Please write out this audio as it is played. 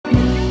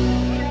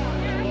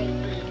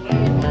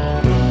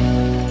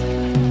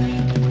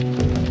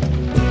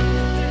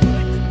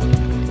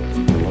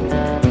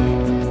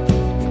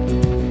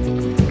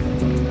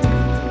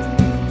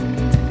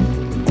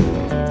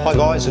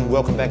guys, and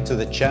welcome back to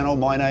the channel.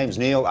 My name's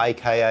Neil,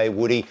 aka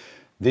Woody.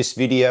 This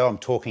video I'm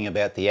talking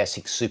about the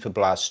Asics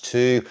Superblast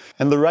 2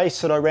 and the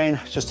race that I ran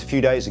just a few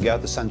days ago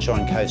at the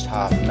Sunshine Coast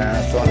Half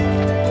Marathon.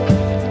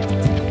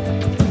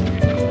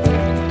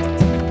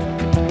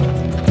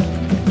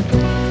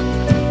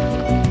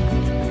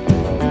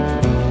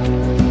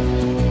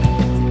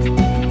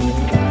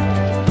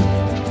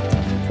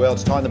 Well,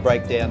 it's time to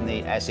break down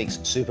the Asics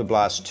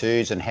Superblast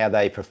 2s and how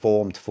they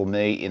performed for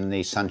me in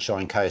the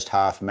Sunshine Coast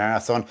Half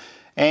Marathon.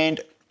 And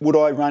would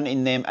I run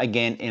in them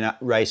again in a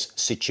race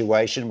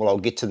situation? Well, I'll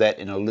get to that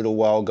in a little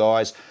while,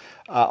 guys.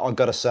 I've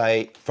got to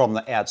say, from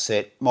the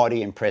outset,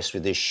 mighty impressed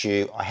with this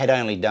shoe. I had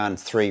only done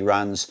 3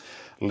 runs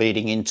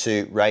leading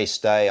into race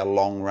day, a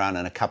long run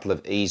and a couple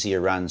of easier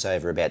runs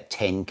over about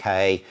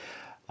 10K.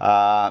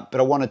 But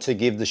I wanted to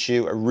give the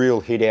shoe a real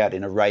hit out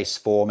in a race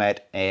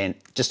format and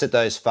just at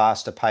those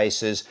faster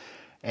paces.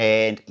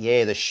 And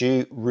yeah, the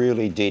shoe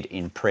really did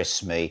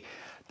impress me.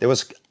 There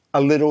was a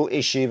little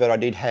issue that I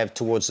did have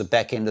towards the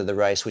back end of the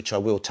race, which I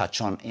will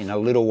touch on in a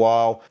little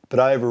while. But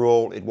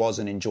overall, it was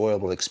an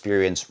enjoyable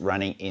experience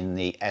running in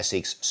the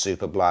Asics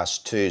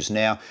Superblast 2s.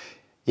 Now,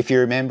 if you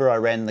remember, I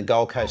ran the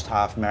Gold Coast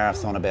Half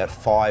Marathon about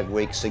 5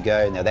 weeks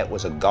ago. Now that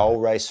was a goal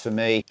race for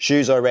me.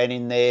 Shoes I ran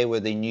in there were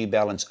the New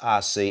Balance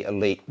RC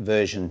Elite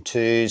version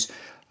 2s.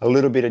 A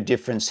little bit of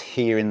difference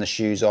here in the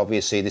shoes.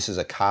 Obviously, this is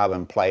a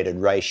carbon plated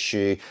race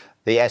shoe.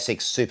 The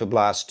Asics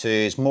Superblast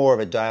 2s, more of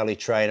a daily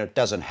trainer,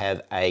 doesn't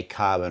have a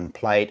carbon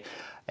plate.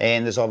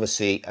 And there's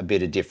obviously a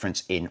bit of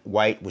difference in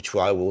weight, which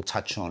I will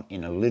touch on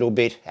in a little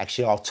bit.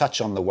 Actually, I'll touch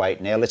on the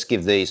weight now. Let's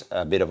give these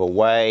a bit of a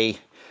weigh.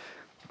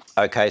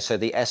 Okay, so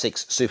the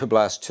Asics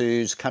Superblast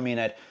 2s come in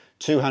at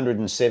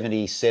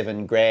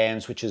 277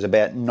 grams, which is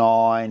about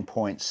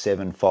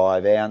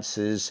 9.75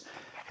 ounces.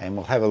 And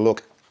we'll have a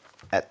look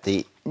at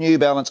the New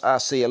Balance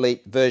RC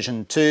Elite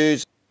version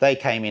 2s. They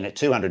came in at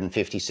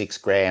 256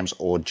 grams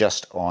or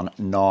just on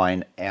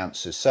 9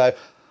 ounces. So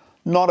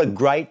not a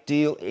great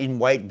deal in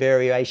weight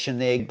variation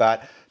there,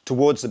 but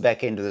towards the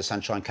back end of the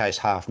Sunshine Coast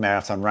Half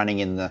Marathon running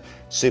in the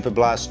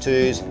Superblast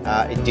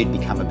 2s, it did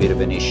become a bit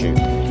of an issue.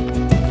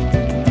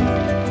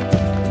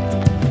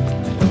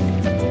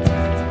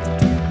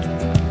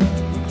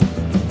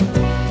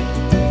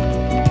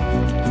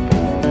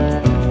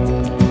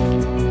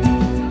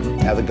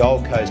 Now the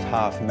Gold Coast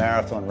Half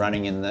Marathon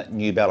running in the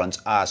New Balance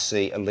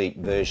RC Elite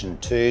version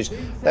 2s,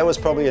 that was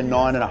probably a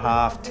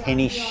 9.5,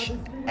 10-ish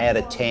out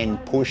of 10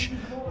 push.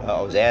 I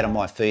was out on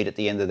my feet at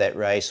the end of that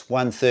race,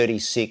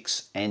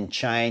 136 and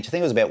change. I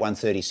think it was about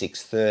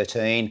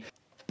 136.13.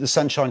 The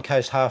Sunshine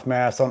Coast Half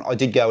Marathon, I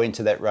did go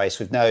into that race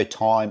with no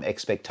time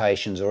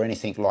expectations or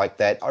anything like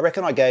that. I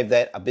reckon I gave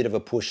that a bit of a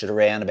push at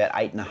around about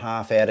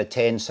 8.5 out of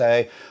 10,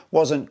 so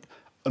wasn't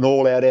an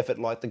all-out effort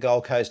like the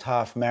Gold Coast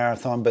Half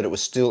Marathon, but it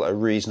was still a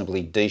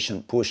reasonably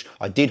decent push.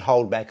 I did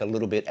hold back a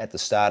little bit at the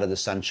start of the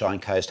Sunshine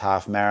Coast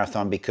Half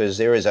Marathon because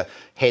there is a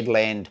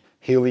headland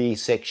hilly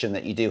section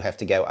that you do have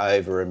to go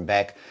over and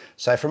back.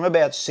 So from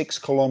about 6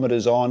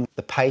 kilometres on,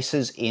 the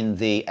paces in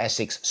the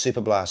Asics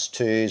Superblast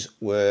 2s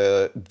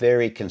were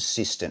very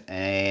consistent,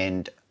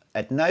 and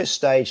at no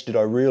stage did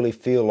I really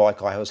feel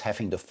like I was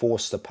having to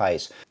force the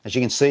pace. As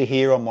you can see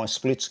here on my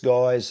splits,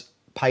 guys,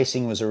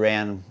 pacing was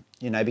around,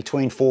 you know,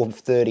 between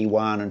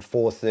 4:31 and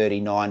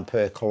 4:39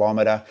 per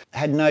kilometre.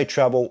 Had no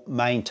trouble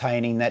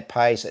maintaining that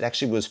pace. It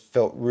actually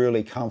felt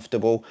really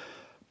comfortable.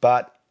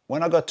 But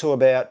when I got to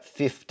about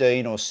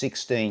 15 or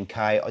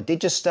 16K, I did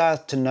just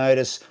start to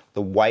notice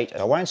the weight.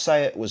 I won't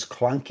say it was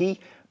clunky,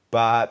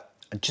 but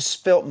I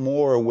just felt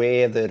more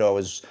aware that I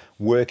was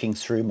working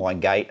through my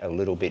gait a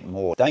little bit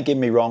more. Don't get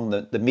me wrong,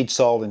 the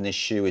midsole in this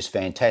shoe is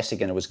fantastic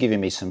and it was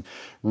giving me some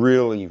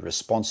really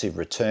responsive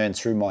return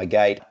through my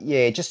gait.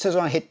 Yeah, just as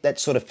I hit that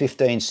sort of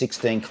 15,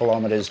 16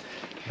 kilometres,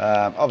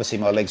 obviously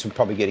my legs were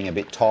probably getting a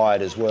bit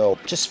tired as well.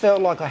 Just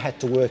felt like I had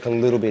to work a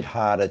little bit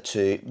harder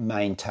to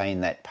maintain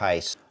that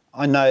pace.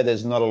 I know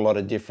there's not a lot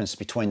of difference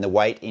between the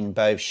weight in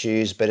both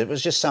shoes, but it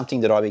was just something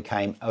that I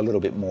became a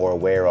little bit more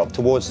aware of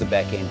towards the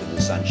back end of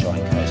the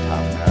Sunshine Coast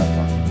Half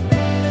Marathon.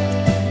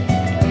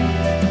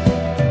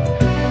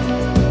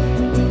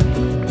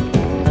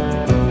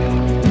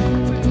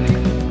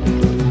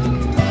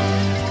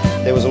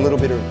 There was a little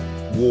bit of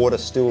water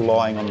still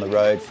lying on the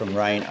road from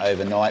rain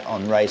overnight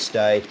on race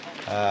day,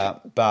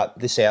 but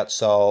this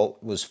outsole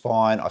was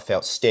fine. I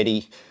felt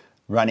steady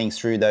running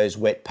through those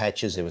wet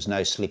patches. There was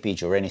no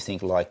slippage or anything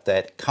like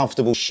that.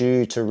 Comfortable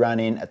shoe to run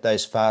in at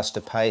those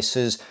faster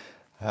paces.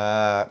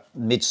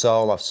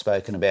 Midsole I've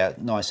spoken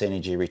about, nice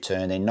energy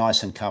return. They're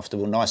nice and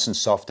comfortable, nice and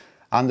soft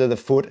under the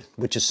foot,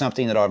 which is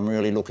something that I'm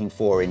really looking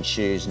for in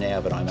shoes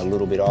now that I'm a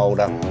little bit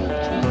older.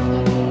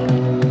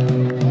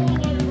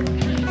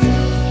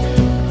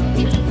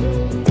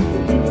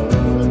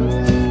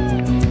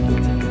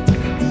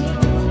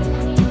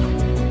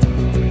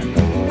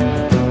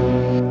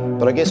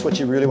 But I guess what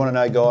you really want to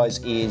know, guys,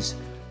 is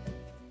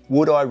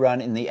would I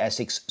run in the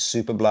Asics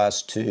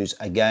Superblast 2s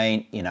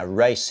again in a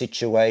race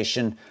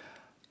situation?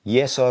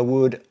 Yes, I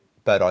would,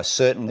 but I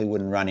certainly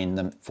wouldn't run in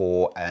them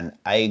for an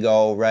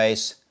A-goal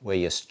race. where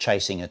you're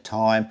chasing a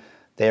time.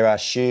 There are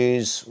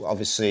shoes,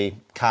 obviously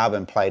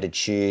carbon plated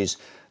shoes,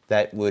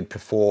 that would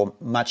perform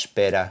much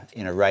better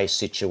in a race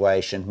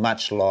situation,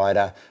 much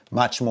lighter,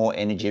 much more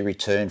energy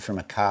return from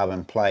a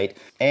carbon plate.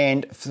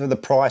 And for the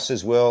price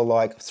as well,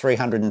 like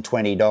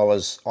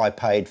 $320 I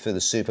paid for the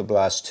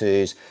Superblast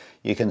 2s,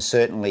 you can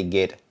certainly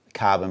get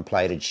carbon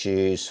plated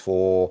shoes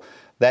for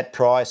that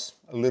price,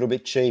 a little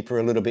bit cheaper,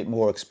 a little bit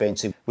more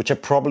expensive, which are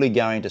probably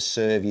going to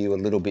serve you a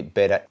little bit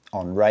better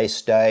on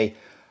race day.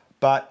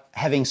 But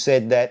having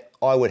said that,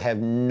 I would have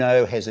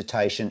no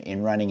hesitation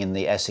in running in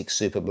the Asics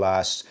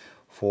Superblast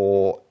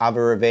for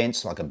other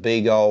events like a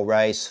B-goal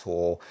race,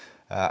 or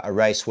a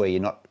race where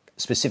you're not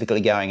specifically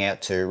going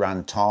out to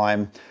run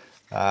time,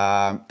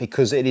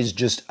 because it is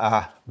just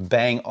a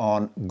bang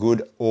on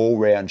good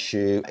all-round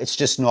shoe. It's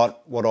just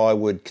not what I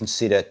would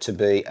consider to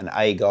be an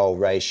A-goal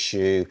race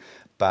shoe,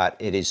 but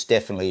it is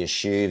definitely a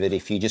shoe that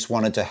if you just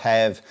wanted to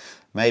have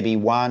maybe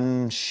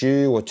one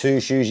shoe or two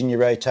shoes in your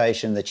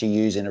rotation that you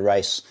use in a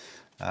race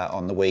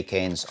on the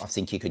weekends, I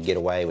think you could get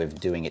away with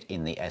doing it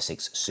in the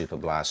Asics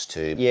Superblast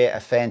 2. Yeah, a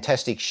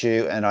fantastic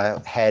shoe, and I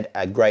had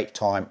a great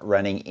time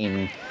running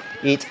in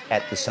it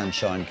at the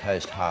Sunshine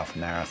Coast Half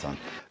Marathon.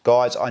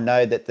 Guys, I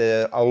know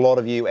that a lot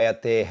of you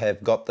out there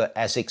have got the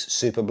Asics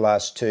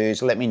Superblast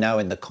 2s. Let me know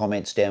in the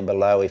comments down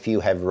below if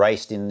you have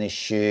raced in this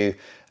shoe,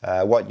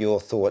 what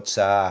your thoughts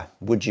are.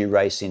 Would you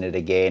race in it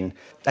again?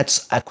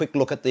 That's a quick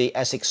look at the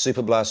Asics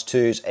Superblast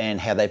 2s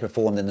and how they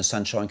performed in the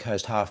Sunshine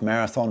Coast Half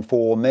Marathon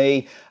for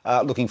me.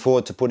 Looking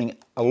forward to putting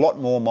a lot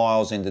more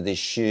miles into this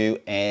shoe,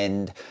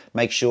 and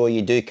make sure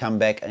you do come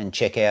back and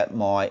check out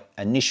my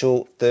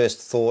initial first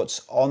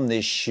thoughts on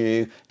this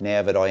shoe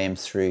now that I am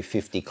through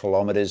 50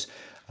 kilometers.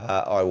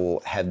 I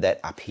will have that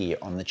up here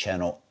on the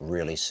channel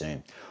really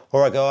soon.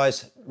 Alright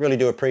guys, really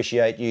do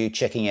appreciate you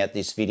checking out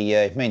this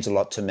video. It means a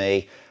lot to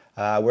me.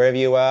 Wherever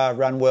you are,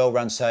 run well,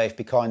 run safe,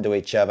 be kind to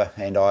each other,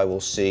 and I will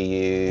see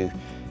you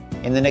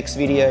in the next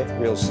video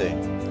real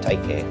soon.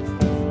 Take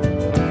care.